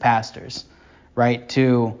duties of pastors, right?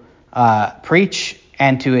 To preach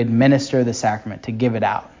and to administer the sacrament, to give it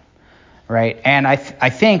out, right? And I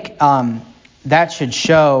think that should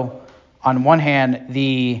show, on one hand,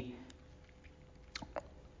 the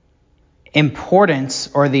importance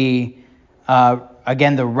or the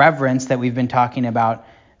reverence that we've been talking about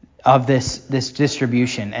of this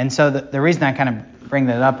distribution. And so the reason I kind of bring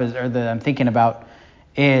that up is, or that I'm thinking about,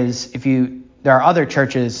 is there are other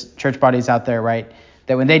church bodies out there, right,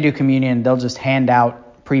 that when they do communion, they'll just hand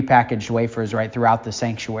out prepackaged wafers right throughout the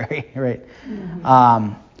sanctuary, right?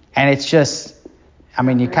 Mm-hmm. And it's just,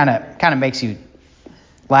 it kind of makes you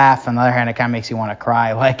laugh. On the other hand, it kind of makes you want to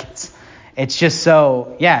cry. Like it's just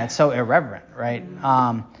so, it's so irreverent, right?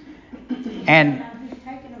 And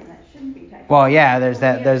well, yeah, there's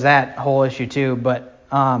that whole issue too. But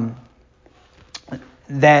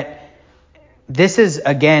that this is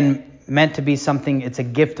again meant to be something. It's a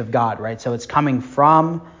gift of God, right? So it's coming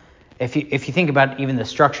from, if you think about even the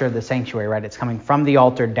structure of the sanctuary, right? It's coming from the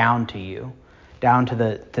altar down to you, down to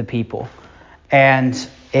the people, and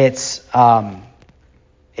it's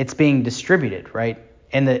being distributed, right?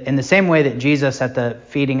 In the same way that Jesus at the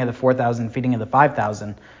feeding of the 4,000, feeding of the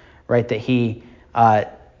 5,000, right? That he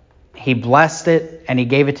blessed it and he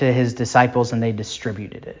gave it to his disciples and they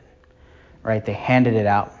distributed it, right? They handed it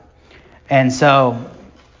out. And so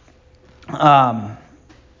the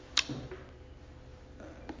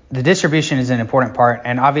distribution is an important part,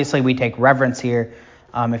 and obviously we take reverence here.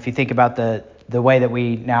 If you think about the way that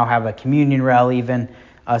we now have a communion rail even,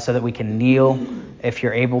 so that we can kneel if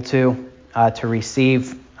you're able to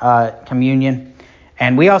receive communion.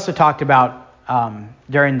 And we also talked about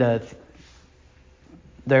during when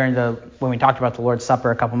we talked about the Lord's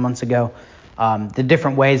Supper a couple months ago, the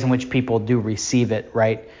different ways in which people do receive it,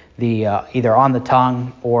 right? The either on the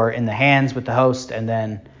tongue or in the hands with the host, and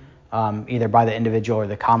then either by the individual or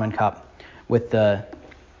the common cup with the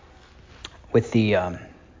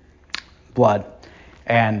blood.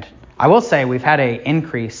 And I will say we've had a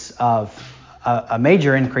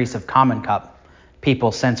major increase of common cup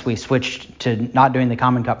people since we switched to not doing the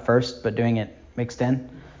common cup first, but doing it mixed in,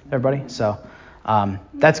 everybody. So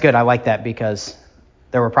that's good. I like that because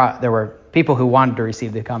there were people who wanted to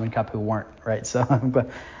receive the common cup who weren't, right? So I'm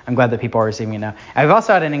glad that people are receiving it now. I've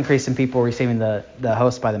also had an increase in people receiving the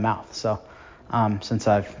host by the mouth. So since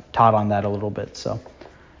I've taught on that a little bit, so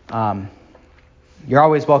you're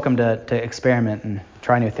always welcome to experiment and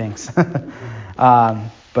try new things.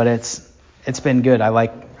 But it's been good. I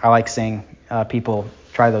like seeing people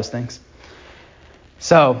try those things.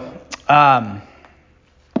 So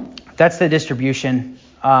that's the distribution.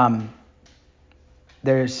 And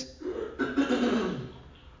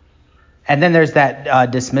then there's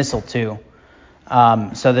that dismissal too.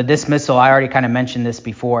 So the dismissal, I already kind of mentioned this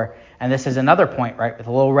before, and this is another point, right, with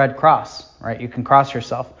a little red cross, right? You can cross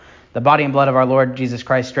yourself. The body and blood of our Lord Jesus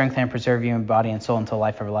Christ strengthen and preserve you in body and soul until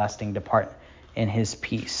life everlasting. Depart in his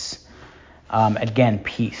peace. Again,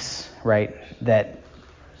 peace, right? That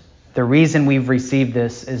the reason we've received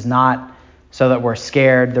this is not so that we're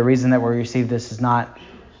scared. The reason that we receive this is not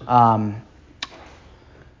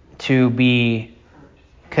to be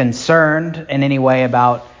concerned in any way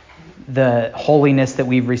about the holiness that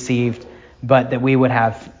we've received, but that we would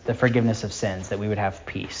have the forgiveness of sins, that we would have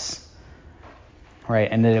peace, right?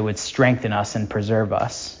 And that it would strengthen us and preserve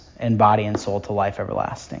us in body and soul to life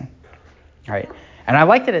everlasting, right? And I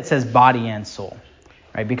like that it says body and soul,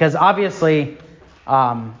 right? Because obviously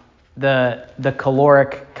the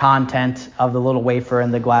caloric content of the little wafer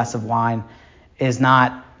and the glass of wine is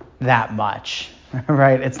not that much,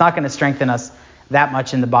 right? It's not going to strengthen us that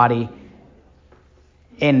much in the body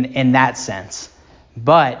in that sense.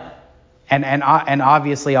 But and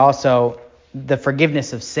obviously also the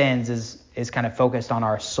forgiveness of sins is kind of focused on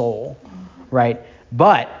our soul, right?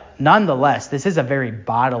 But nonetheless, this is a very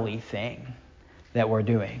bodily thing that we're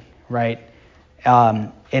doing, right?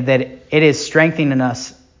 That it is strengthening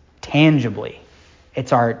us tangibly.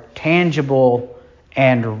 It's our tangible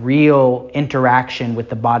and real interaction with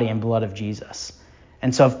the body and blood of Jesus.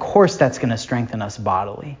 And so, of course, that's going to strengthen us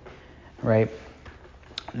bodily, right?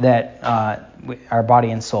 That our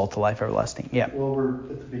body and soul to life everlasting. Yeah. Well, we're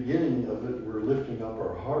at the beginning of it. We're lifting up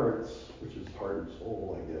our hearts, which is heart and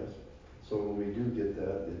soul, I guess. So when we do get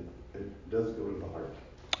that, it does go to the heart.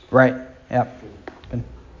 Right. Yep. Good.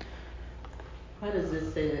 How does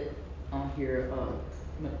it say it on here?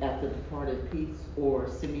 At the departed peace or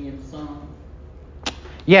Simeon's song?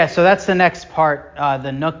 Yeah. So that's the next part.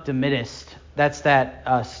 The Nunc Dimittis. That's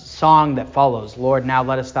that song that follows. Lord, now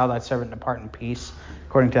lettest thou thy servant depart in peace,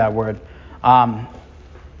 according to that word. I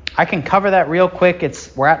can cover that real quick.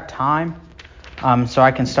 We're at time, so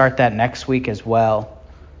I can start that next week as well.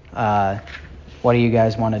 What do you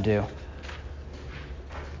guys want to do?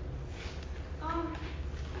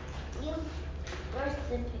 Where's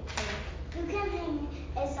the picture? You can hang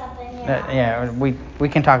this up in your Yeah, we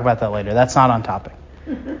can talk about that later. That's not on topic.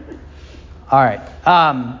 All right.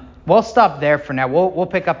 We'll stop there for now. We'll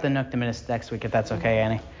pick up the Nunc Dimittis next week if that's okay,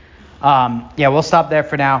 Annie. Yeah, we'll stop there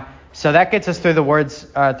for now. So that gets us through the words,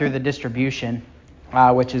 through the distribution,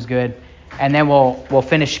 which is good. And then we'll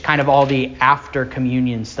finish kind of all the after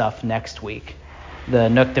communion stuff next week. The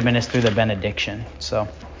Nunc Dimittis through the benediction. So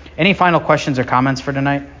any final questions or comments for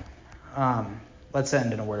tonight? Let's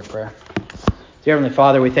end in a word of prayer. Dear Heavenly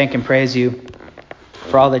Father, we thank and praise you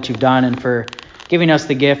for all that you've done and for giving us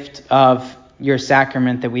the gift of your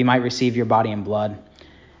sacrament that we might receive your body and blood.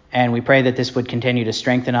 And we pray that this would continue to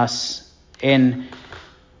strengthen us in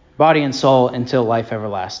body and soul until life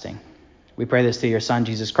everlasting. We pray this through your Son,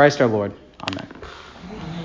 Jesus Christ our Lord. Amen.